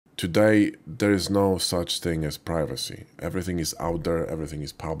Today, there is no such thing as privacy. Everything is out there, everything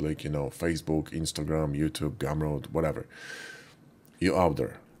is public, you know, Facebook, Instagram, YouTube, Gumroad, whatever. You're out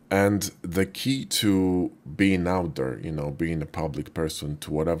there. And the key to being out there, you know, being a public person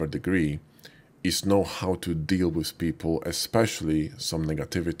to whatever degree, is know how to deal with people, especially some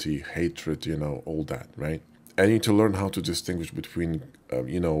negativity, hatred, you know, all that, right? And you need to learn how to distinguish between,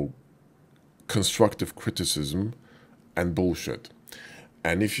 you know, constructive criticism and bullshit.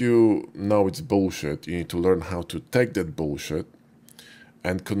 And if you know it's bullshit, you need to learn how to take that bullshit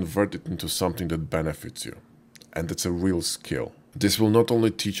and convert it into something that benefits you. And that's a real skill. This will not only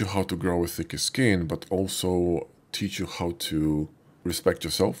teach you how to grow a thicker skin, but also teach you how to respect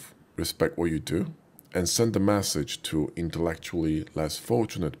yourself, respect what you do, and send a message to intellectually less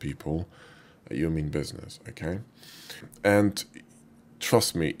fortunate people that you mean business, okay? And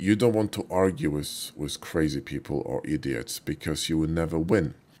trust me, you don't want to argue with crazy people or idiots because you will never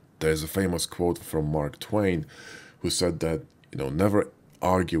win. There's a famous quote from Mark Twain who said that, you know, never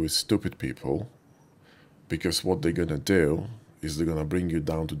argue with stupid people because what they're gonna do is they're gonna bring you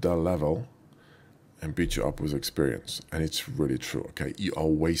down to their level and beat you up with experience. And it's really true, okay? You are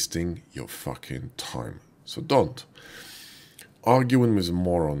wasting your fucking time. So don't. Arguing with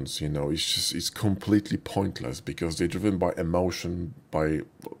morons, you know, it's completely pointless because they're driven by emotion, by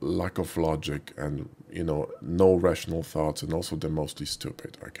lack of logic, and, you know, no rational thoughts, and also they're mostly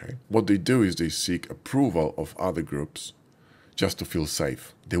stupid, okay? What they do is they seek approval of other groups just to feel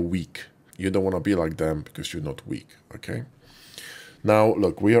safe. They're weak. You don't want to be like them because you're not weak, okay? Now,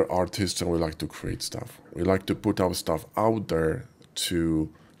 look, we are artists and we like to create stuff. We like to put our stuff out there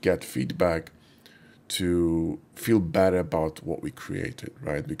to get feedback, to feel better about what we created,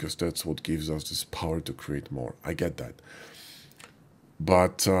 right? Because that's what gives us this power to create more. I get that.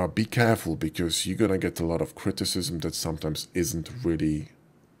 But be careful because you're going to get a lot of criticism that sometimes isn't really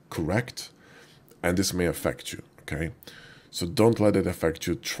correct. And this may affect you, okay? So don't let it affect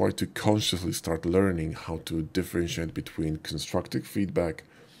you. Try to consciously start learning how to differentiate between constructive feedback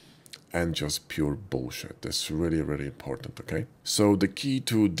and just pure bullshit. That's really, really important, okay? So the key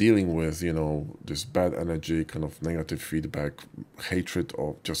to dealing with, you know, this bad energy, kind of negative feedback, hatred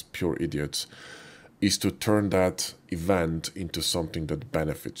of just pure idiots, is to turn that event into something that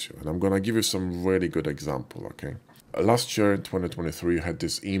benefits you. And I'm gonna give you some really good example, okay? Last year, in 2023, I had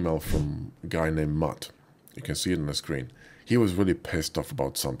this email from a guy named Matt. You can see it on the screen. He was really pissed off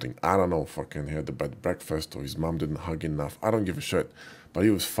about something. I don't know, fucking he had a bad breakfast or his mom didn't hug enough. I don't give a shit. But he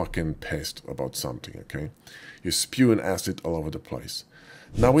was fucking pissed about something, okay? He was spewing acid all over the place.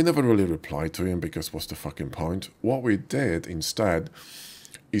 Now, we never really replied to him because what's the fucking point? What we did instead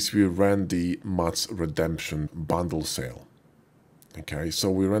is we ran the Matt's Redemption bundle sale. Okay,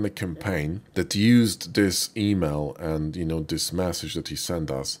 so we ran a campaign that used this email and, you know, this message that he sent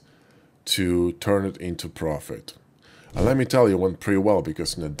us to turn it into profit. And let me tell you, it went pretty well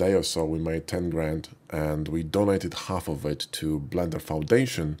because in a day or so we made 10 grand and we donated half of it to Blender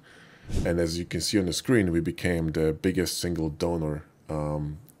Foundation. And as you can see on the screen, we became the biggest single donor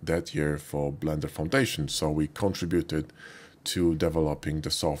that year for Blender Foundation. So we contributed to developing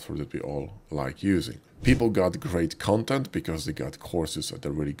the software that we all like using. People got great content because they got courses at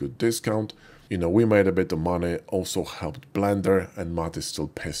a really good discount. You know, we made a bit of money, also helped Blender, and Matt is still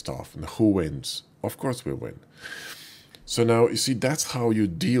pissed off. And who wins? Of course we win. So now, you see, that's how you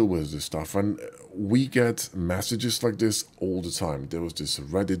deal with this stuff. And we get messages like this all the time. There was this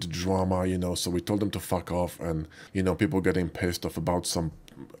Reddit drama, you know, so we told them to fuck off. And, you know, people getting pissed off about some,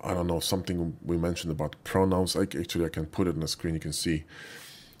 I don't know, something we mentioned about pronouns. Actually, I can put it on the screen, you can see.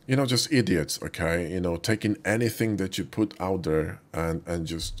 You know, just idiots, okay? You know, taking anything that you put out there and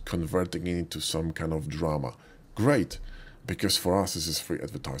just converting it into some kind of drama. Great, because for us, this is free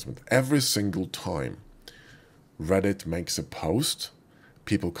advertisement. Every single time Reddit makes a post,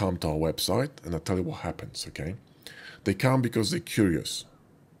 people come to our website, and I'll tell you what happens, okay? They come because they're curious.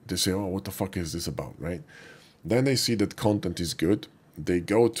 They say, oh, what the fuck is this about, right? Then they see that content is good. They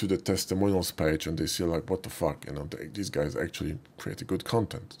go to the testimonials page and they see like, what the fuck, you know, these guys actually create good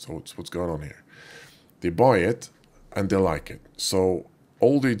content. So what's going on here? They buy it and they like it. So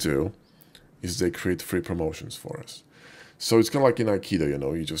all they do is they create free promotions for us. So it's kind of like in Aikido, you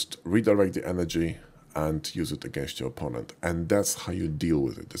know, you just redirect the energy and use it against your opponent. And that's how you deal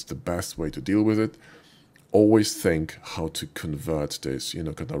with it. That's the best way to deal with it. Always think how to convert this, you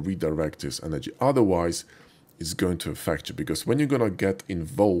know, kind of redirect this energy. Otherwise, it's going to affect you, because when you're going to get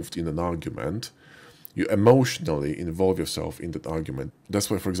involved in an argument, you emotionally involve yourself in that argument. That's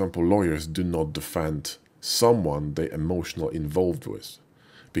why, for example, lawyers do not defend someone they emotionally involved with,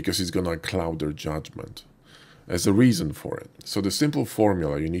 because it's going to cloud their judgment. There's a reason for it. So the simple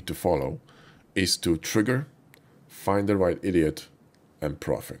formula you need to follow is to trigger, find the right idiot, and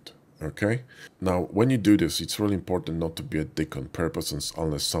profit. Okay? Now, when you do this, it's really important not to be a dick on purpose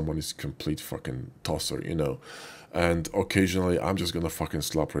unless someone is complete fucking tosser, you know. And occasionally, I'm just gonna fucking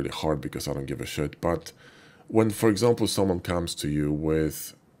slap really hard because I don't give a shit. But when, for example, someone comes to you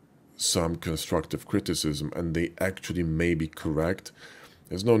with some constructive criticism and they actually may be correct,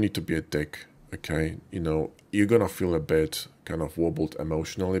 there's no need to be a dick, okay? You know, you're gonna feel a bit kind of wobbled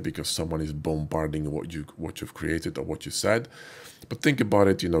emotionally because someone is bombarding what you've created or what you said. But think about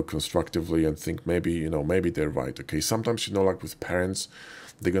it, you know, constructively and think maybe, you know, maybe they're right, okay? Sometimes, you know, like with parents,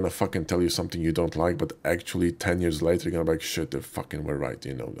 they're gonna fucking tell you something you don't like, but actually 10 years later, you're gonna be like, shit, they fucking were right,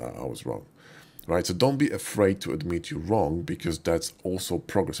 you know, I was wrong. Right, so don't be afraid to admit you're wrong because that's also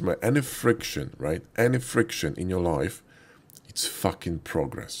progress. Any friction, right? Any friction in your life, it's fucking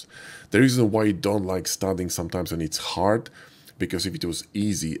progress. The reason why you don't like studying sometimes and it's hard, because if it was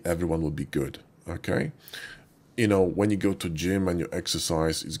easy, everyone would be good. Okay, you know, when you go to gym and you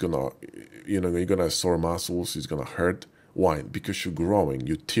exercise, it's gonna, you know, you're gonna sore muscles. It's gonna hurt. Why? Because you're growing.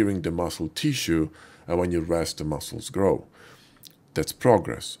 You're tearing the muscle tissue, and when you rest, the muscles grow. That's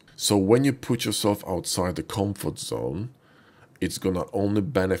progress. So when you put yourself outside the comfort zone, it's gonna only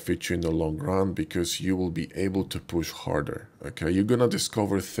benefit you in the long run because you will be able to push harder. Okay, you're gonna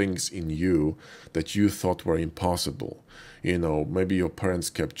discover things in you that you thought were impossible. You know, maybe your parents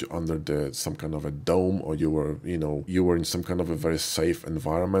kept you under some kind of a dome, or you were, you know, you were in some kind of a very safe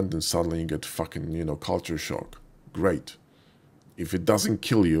environment, and suddenly you get fucking, you know, culture shock. Great. If it doesn't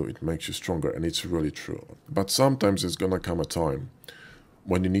kill you, it makes you stronger, and it's really true. But sometimes there's gonna come a time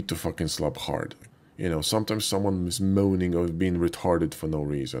when you need to fucking slap hard. You know, sometimes someone is moaning or being retarded for no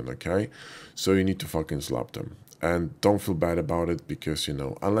reason, okay? So you need to fucking slap them. And don't feel bad about it because, you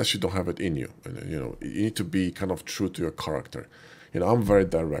know, unless you don't have it in you. And, you know, you need to be kind of true to your character. You know, I'm very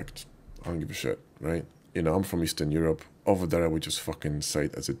direct. I don't give a shit, right? You know, I'm from Eastern Europe. Over there, we just fucking say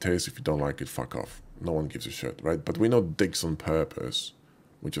it as it is. If you don't like it, fuck off. No one gives a shit, right? But we're not dicks on purpose.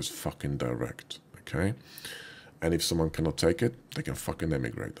 We're just fucking direct, okay? And if someone cannot take it, they can fucking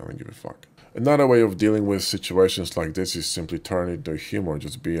emigrate. I don't give a fuck. Another way of dealing with situations like this is simply turn it into humor.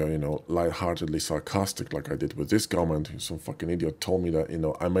 Just be, you know, lightheartedly sarcastic like I did with this comment. Some fucking idiot told me that, you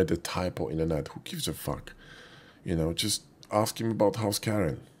know, I made a typo in the net. Who gives a fuck? You know, just ask him about how's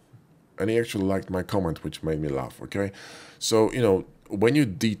Karen. And he actually liked my comment, which made me laugh, okay? So, you know, when you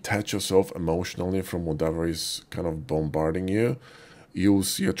detach yourself emotionally from whatever is kind of bombarding you, you'll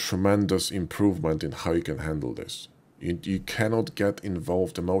see a tremendous improvement in how you can handle this. You cannot get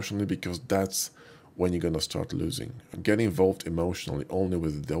involved emotionally because that's when you're gonna start losing. Get involved emotionally only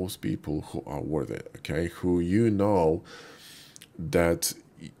with those people who are worth it, okay? Who you know that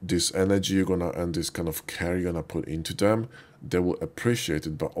this energy you're gonna and this kind of care you're gonna put into them, they will appreciate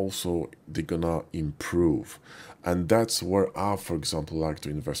it, but also they're gonna improve. And that's where I, for example, like to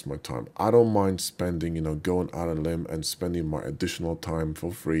invest my time. I don't mind spending, you know, going out on a limb and spending my additional time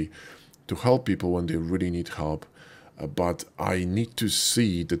for free to help people when they really need help. But I need to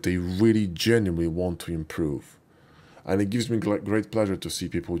see that they really genuinely want to improve. And it gives me great pleasure to see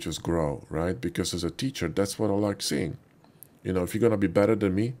people just grow, right? Because as a teacher, that's what I like seeing. You know, if you're gonna be better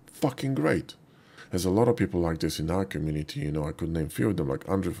than me, fucking great. There's a lot of people like this in our community. You know, I could name a few of them, like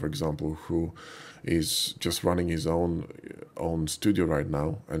Andrew, for example, who is just running his own studio right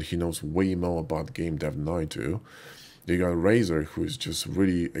now, and he knows way more about game dev than I do. You got Razor, who is just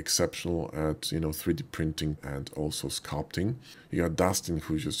really exceptional at, you know, 3D printing and also sculpting. You got Dustin,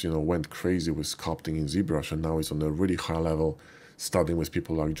 who just, you know, went crazy with sculpting in ZBrush, and now he's on a really high level studying with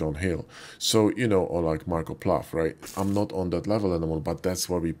people like John Hill. So, you know, or like Marco Plath, right? I'm not on that level anymore, but that's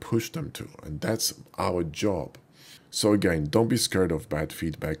where we push them to, and that's our job. So again, don't be scared of bad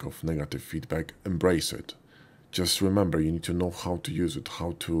feedback, of negative feedback. Embrace it. Just remember, you need to know how to use it,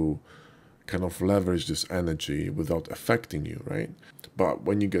 how to kind of leverage this energy without affecting you, right? But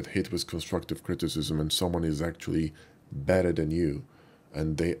when you get hit with constructive criticism and someone is actually better than you,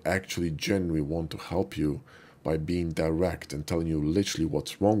 and they actually genuinely want to help you by being direct and telling you literally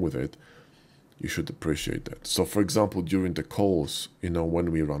what's wrong with it, you should appreciate that. So for example, during the calls, you know,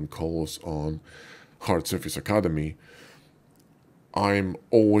 when we run calls on Hard Surface Academy, I'm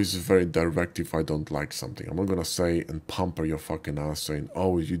always very direct if I don't like something. I'm not gonna say and pamper your fucking ass saying,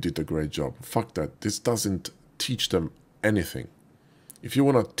 oh, you did a great job. Fuck that. This doesn't teach them anything. If you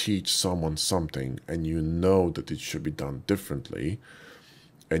want to teach someone something and you know that it should be done differently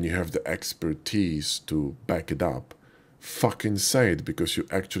and you have the expertise to back it up, fucking say it, because you're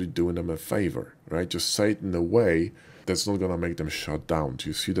actually doing them a favor, right? Just say it in a way that's not gonna make them shut down. Do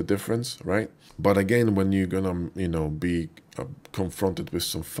you see the difference, right? But again, when you're gonna, you know, be confronted with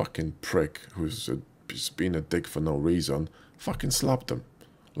some fucking prick who's just being a dick for no reason, fucking slap them,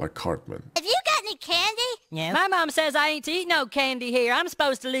 like Cartman. Have you got any candy? No. My mom says I ain't to eat no candy here. I'm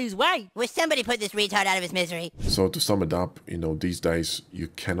supposed to lose weight. Will somebody put this retard out of his misery? So to sum it up, you know, these days you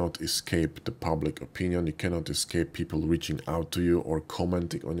cannot escape the public opinion. You cannot escape people reaching out to you or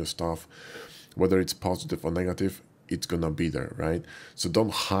commenting on your stuff. Whether it's positive or negative, it's gonna be there, right? So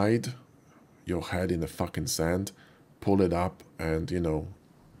don't hide your head in the fucking sand. Pull it up and, you know,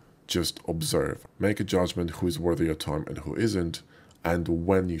 just observe. Make a judgment who is worth your time and who isn't, and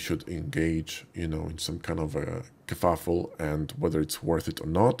when you should engage, you know, in some kind of a kerfuffle, and whether it's worth it or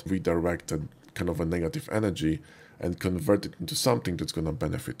not. Redirect a kind of a negative energy and convert it into something that's gonna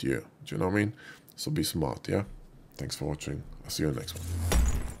benefit you. Do you know what I mean? So be smart, yeah? Thanks for watching. I'll see you in the next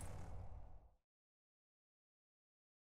one.